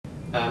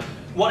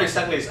What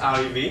exactly is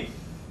REV?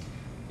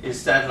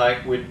 Is that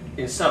like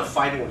instead of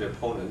fighting with the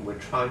opponent, we're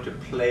trying to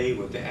play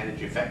with the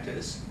energy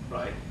vectors,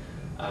 right?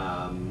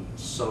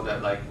 So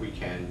that like we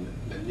can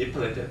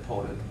manipulate the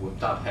opponent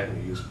without having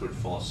to use brute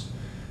force.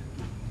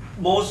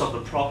 Most of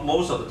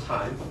the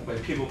time, when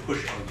people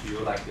push onto you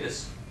like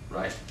this,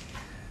 right?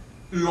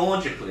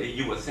 Logically,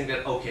 you would think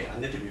that okay, I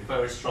need to be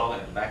very strong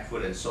at the back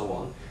foot and so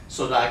on,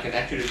 so that I can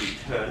actually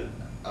return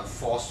a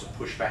force to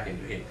push back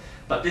into him.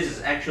 But this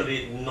is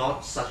actually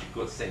not such a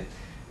good thing.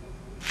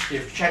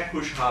 If Czech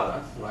push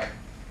harder, right?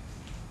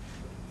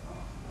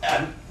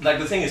 And like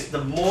the thing is,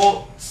 the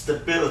more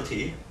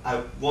stability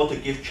I want to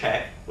give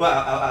Czech, well,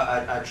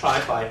 I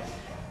try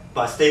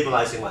by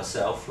stabilizing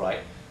myself, right?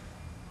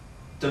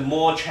 The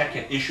more Czech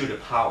can issue the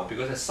power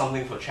because there's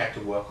something for Czech to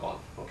work on.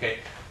 Okay.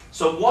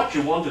 So what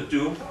you want to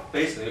do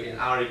basically in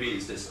REV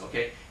is this.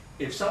 Okay.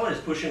 If someone is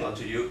pushing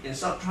onto you,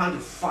 instead of trying to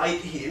fight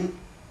him,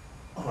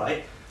 all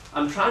right,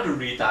 I'm trying to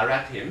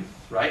redirect him,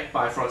 right?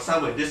 By, for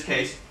example, in this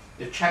case,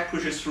 if Czech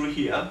pushes through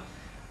here,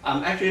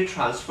 I'm actually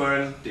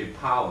transferring the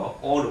power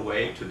all the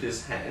way to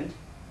this hand,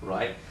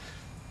 right?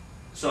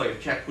 So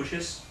if Czech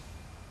pushes,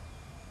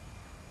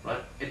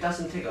 right, it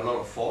doesn't take a lot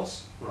of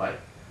force, right?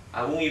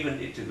 I won't even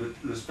need to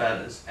lose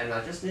balance, and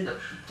I just need a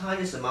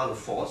tiniest amount of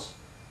force,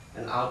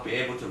 and I'll be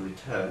able to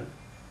return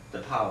the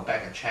power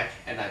back at Czech,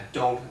 and I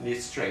don't need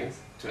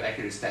strength to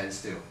actually stand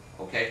still,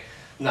 okay?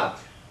 Now,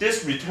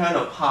 this return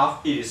of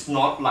path, it is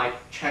not like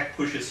Czech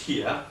pushes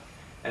here,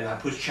 and I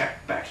push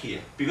Czech back here.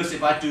 Because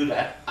if I do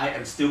that, I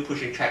am still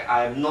pushing Czech,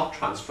 I am not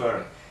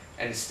transferring,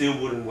 and it still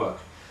wouldn't work.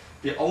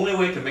 The only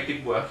way to make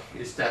it work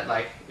is that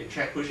like, if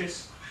Czech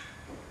pushes,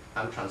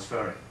 I'm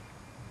transferring,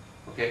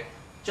 okay?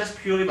 Just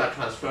purely by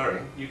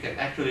transferring, you can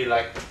actually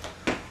like,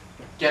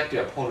 get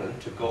the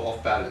opponent to go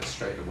off balance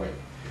straight away.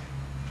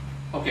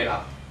 Okay,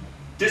 now,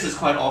 this is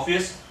quite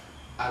obvious.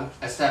 I'm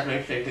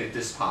establishing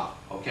this path,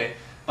 okay?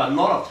 But a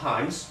lot of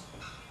times,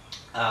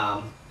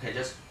 okay,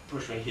 just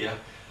push me here.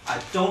 I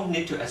don't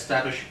need to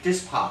establish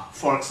this path.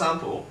 For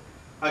example,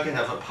 I can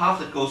have a path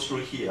that goes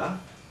through here,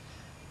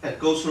 that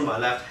goes through my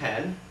left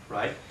hand,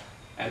 right?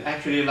 And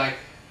actually like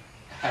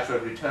have a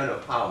return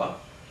of power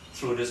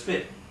through this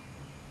bit.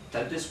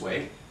 Then this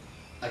way,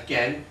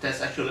 again,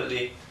 there's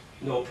actually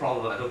no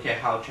problem. I don't care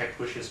how Czech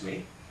pushes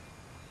me.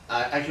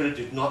 I actually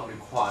do not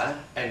require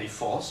any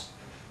force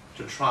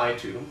to try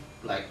to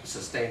like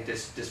sustain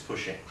this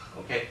pushing,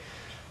 okay?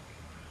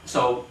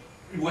 So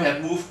we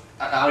have moved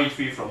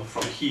REV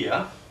from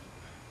here,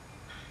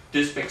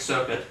 this big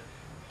circuit,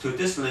 to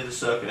this little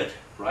circuit,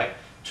 right?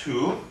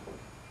 To,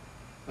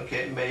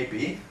 okay,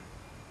 maybe,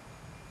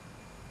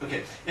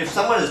 okay, if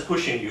someone is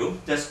pushing you,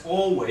 there's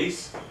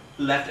always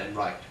left and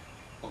right,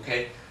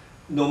 okay?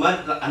 No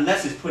matter,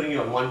 unless it's putting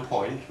you on one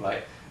point,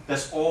 right?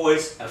 There's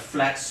always a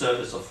flat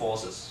surface of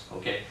forces,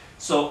 okay?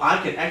 So I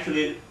can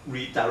actually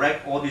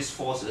redirect all these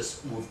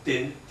forces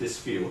within this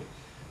field.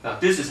 Now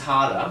this is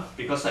harder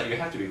because you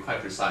have to be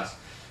quite precise.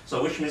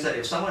 So which means that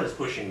if someone is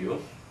pushing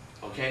you,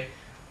 okay,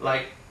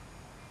 like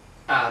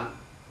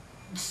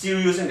still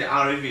using the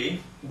REV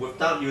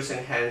without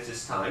using hands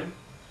this time,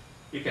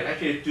 you can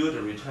actually do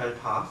the return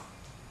path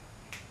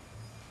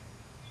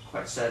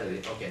quite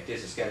steadily. Okay,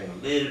 this is getting a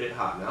little bit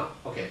hard now.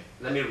 Okay,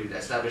 let me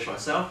re-establish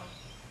myself.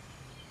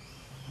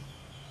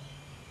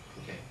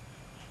 Okay,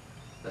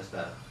 that's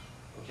better.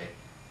 Okay.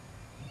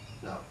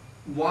 Now,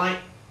 why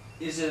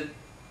is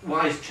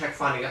Czech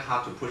finding it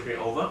hard to push me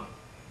over?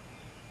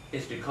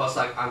 It's because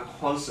like I'm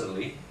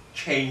constantly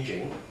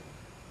changing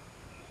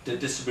the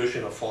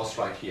distribution of force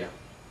right here.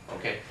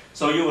 Okay,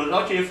 so you will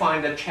actually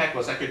find that Czech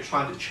was actually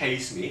trying to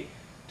chase me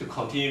to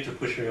continue to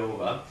push me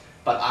over,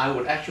 but I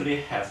would actually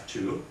have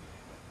to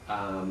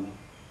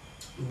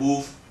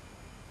move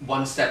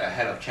one step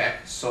ahead of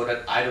Czech so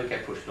that I don't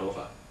get pushed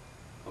over.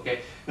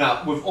 Okay.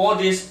 Now with all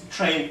this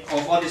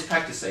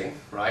practicing,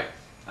 right?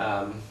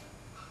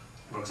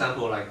 For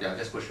example, like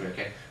just push me.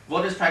 Okay. With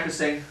all this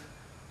practicing,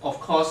 of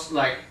course,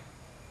 like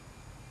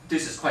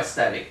this is quite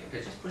static.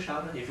 Okay, just push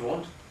harder if you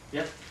want.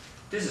 Yeah.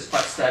 This is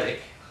quite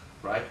static,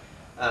 right?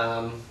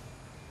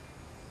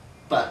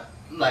 But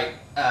like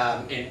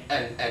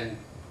and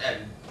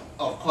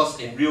of course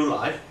in real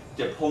life,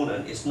 the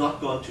opponent is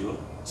not going to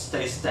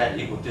stay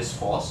steady with this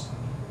force,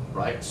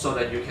 right? So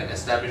that you can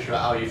establish your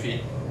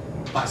REV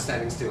by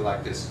standing still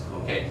like this,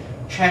 okay?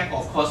 Czech,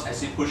 of course,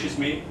 as he pushes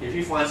me, if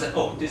he finds that,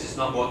 oh, this is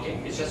not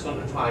working, he's just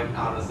going to try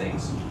other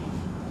things,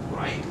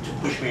 right, to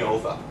push me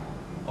over,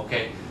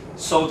 okay?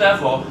 So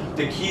therefore,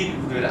 the key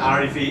with the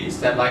REV is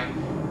that like,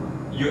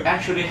 you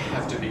actually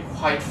have to be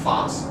quite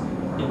fast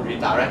in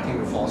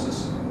redirecting the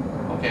forces,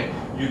 okay?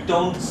 You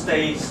don't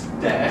stay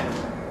there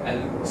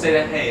and say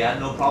that, hey,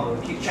 no problem,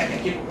 Czech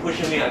can keep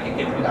pushing me, I can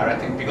keep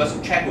redirecting, because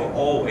Czech will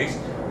always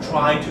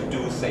try to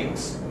do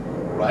things,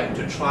 right,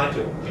 to try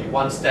to be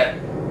one step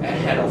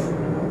ahead of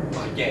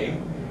my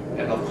game.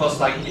 And of course,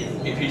 like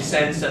if he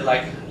senses that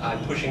like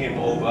I'm pushing him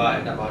over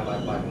and that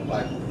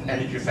my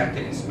energy factor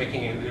is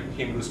making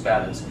him lose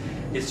balance,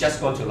 it's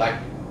just going to like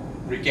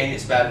regain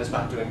his balance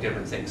by doing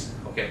different things.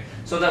 Okay,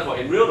 so therefore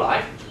in real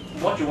life,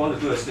 what you want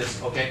to do is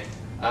this, okay?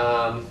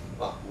 Well,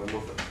 we'll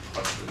move the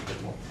brush a little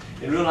bit more.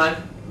 In real life,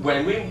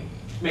 when we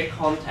make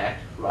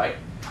contact, right,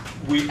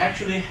 we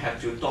actually have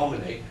to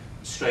dominate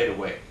straight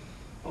away,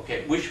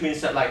 okay? Which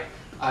means that like,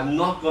 I'm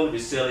not going to be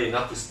silly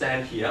enough to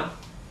stand here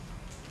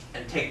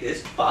and take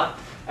this, but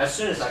as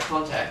soon as I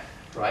contact,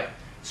 right,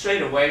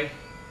 straight away,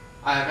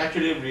 I have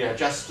actually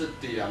readjusted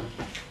the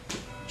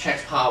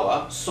check's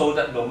power so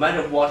that no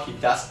matter what he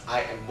does,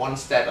 I am one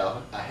step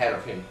ahead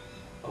of him.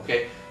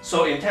 Okay,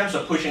 so in terms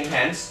of pushing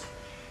hands,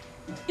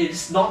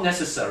 it's not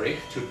necessary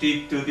to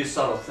do this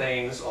sort of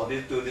things or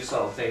do this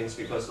sort of things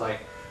because like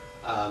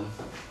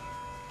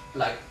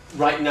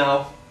right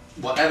now,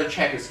 whatever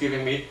check is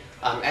giving me,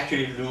 I'm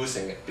actually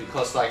losing it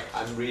because like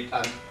I'm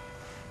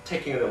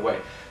taking it away.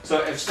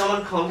 So if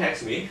someone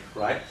contacts me,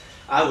 right,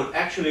 I would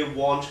actually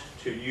want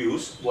to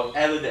use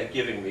whatever they're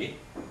giving me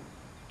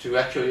to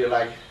actually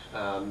like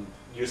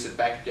use it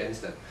back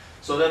against them.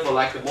 So therefore,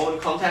 like the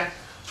moment contact,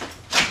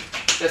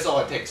 that's all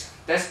it takes.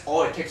 That's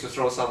all it takes to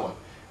throw someone.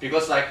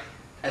 Because like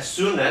as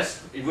soon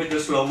as, if we do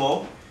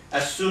slow-mo,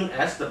 as soon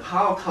as the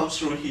power comes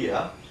through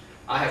here,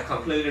 I have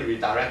completely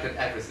redirected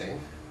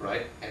everything,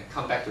 right, and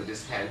come back to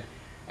this hand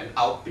and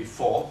out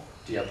before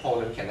the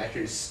opponent can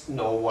actually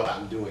know what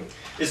I'm doing.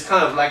 It's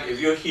kind of like if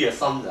you hear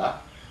thunder,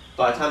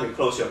 by the time you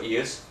close your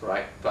ears,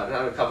 right, by the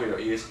time you cover your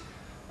ears,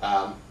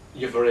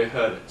 you've already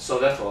heard it. So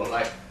therefore,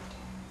 like,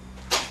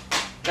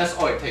 that's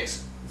all it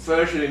takes.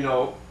 Virtually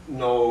no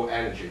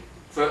energy.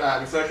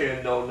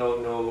 Virtually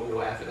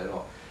no effort at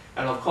all.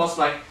 And of course,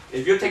 like,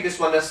 if you take this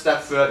one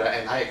step further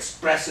and I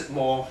express it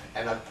more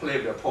and I play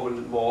with the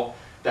opponent more,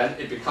 then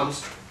it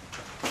becomes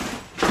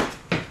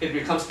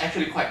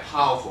actually quite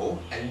powerful,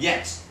 and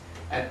yet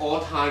at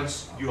all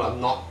times you are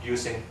not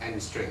using any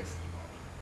strength.